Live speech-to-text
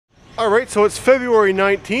Alright, so it's February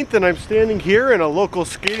 19th and I'm standing here in a local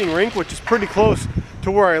skating rink, which is pretty close to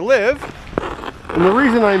where I live. And the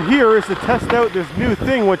reason I'm here is to test out this new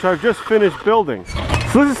thing which I've just finished building.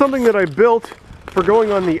 So this is something that I built for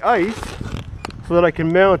going on the ice so that I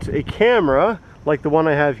can mount a camera like the one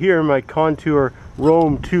I have here, my Contour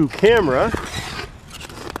Roam 2 camera.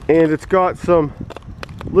 And it's got some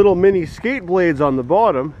little mini skate blades on the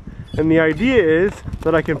bottom. And the idea is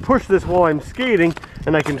that I can push this while I'm skating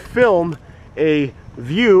and I can film a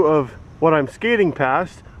view of what I'm skating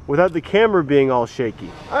past without the camera being all shaky.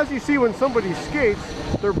 As you see, when somebody skates,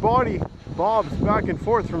 their body bobs back and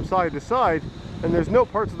forth from side to side, and there's no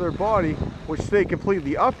parts of their body which stay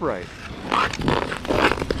completely upright.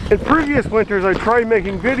 In previous winters, I tried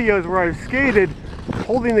making videos where I've skated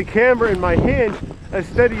holding the camera in my hand as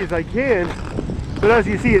steady as I can, but as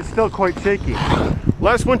you see, it's still quite shaky.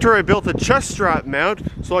 Last winter I built a chest strap mount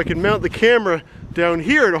so I could mount the camera down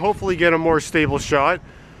here to hopefully get a more stable shot,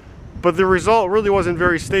 but the result really wasn't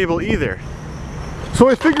very stable either. So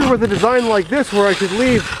I figured with a design like this, where I could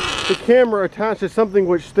leave the camera attached to something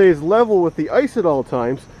which stays level with the ice at all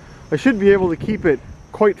times, I should be able to keep it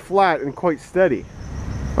quite flat and quite steady.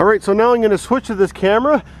 Alright, so now I'm going to switch to this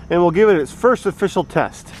camera and we'll give it its first official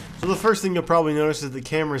test. So the first thing you'll probably notice is the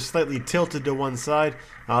camera is slightly tilted to one side.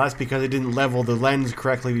 That's because I didn't level the lens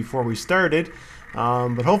correctly before we started.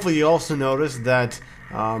 But hopefully you also notice that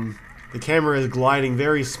the camera is gliding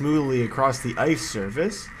very smoothly across the ice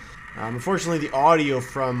surface. Unfortunately, the audio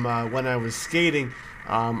from when I was skating,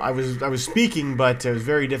 I was speaking, but it was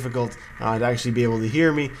very difficult to actually be able to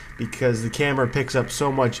hear me because the camera picks up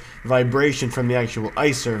so much vibration from the actual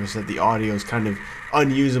ice surface that the audio is kind of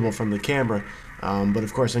unusable from the camera. But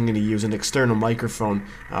of course I'm going to use an external microphone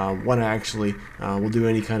when I actually will do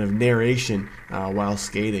any kind of narration while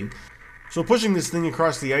skating. So pushing this thing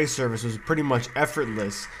across the ice surface was pretty much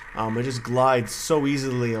effortless. It just glides so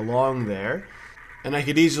easily along there. And I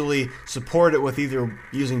could easily support it with either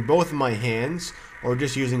using both of my hands or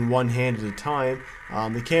just using one hand at a time.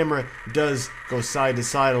 The camera does go side to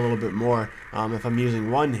side a little bit more if I'm using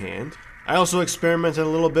one hand. I also experimented a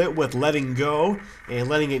little bit with letting go and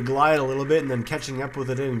letting it glide a little bit and then catching up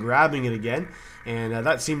with it and grabbing it again, and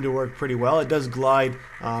that seemed to work pretty well. It does glide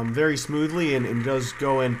very smoothly and does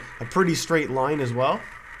go in a pretty straight line as well.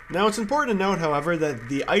 Now it's important to note, however, that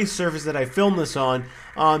the ice surface that I filmed this on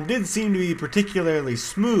did seem to be particularly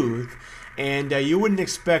smooth, and you wouldn't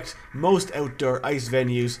expect most outdoor ice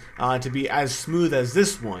venues to be as smooth as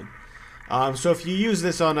this one. So if you use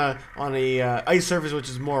this on a ice surface which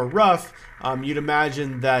is more rough, you'd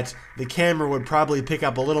imagine that the camera would probably pick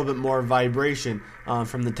up a little bit more vibration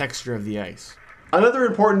from the texture of the ice. Another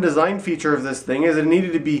important design feature of this thing is it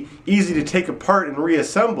needed to be easy to take apart and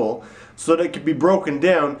reassemble so that it could be broken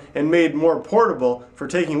down and made more portable for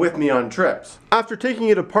taking with me on trips. After taking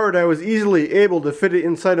it apart, I was easily able to fit it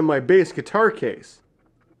inside of my bass guitar case.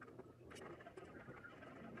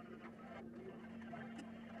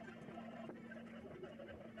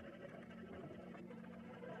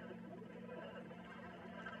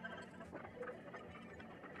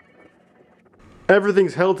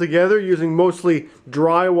 Everything's held together using mostly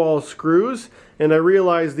drywall screws, and I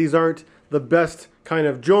realize these aren't the best kind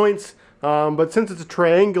of joints, but since it's a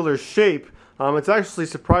triangular shape, it's actually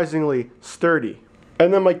surprisingly sturdy.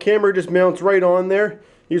 And then my camera just mounts right on there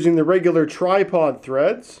using the regular tripod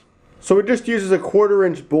threads. So it just uses a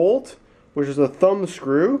 1/4-inch bolt, which is a thumb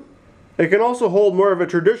screw. It can also hold more of a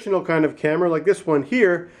traditional kind of camera like this one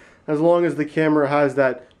here, as long as the camera has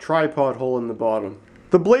that tripod hole in the bottom.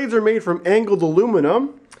 The blades are made from angled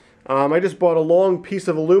aluminum. I just bought a long piece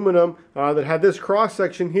of aluminum that had this cross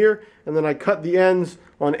section here, and then I cut the ends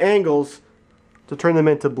on angles to turn them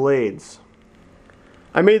into blades.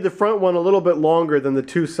 I made the front one a little bit longer than the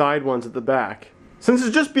two side ones at the back. Since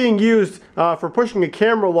it's just being used for pushing a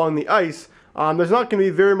camera along the ice, there's not going to be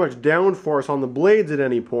very much downforce on the blades at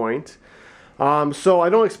any point. So I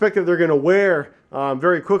don't expect that they're going to wear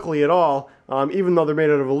very quickly at all, even though they're made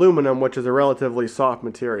out of aluminum, which is a relatively soft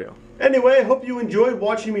material. Anyway, I hope you enjoyed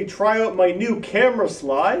watching me try out my new camera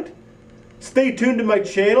slide. Stay tuned to my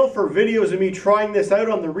channel for videos of me trying this out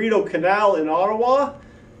on the Rideau Canal in Ottawa,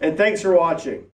 and thanks for watching.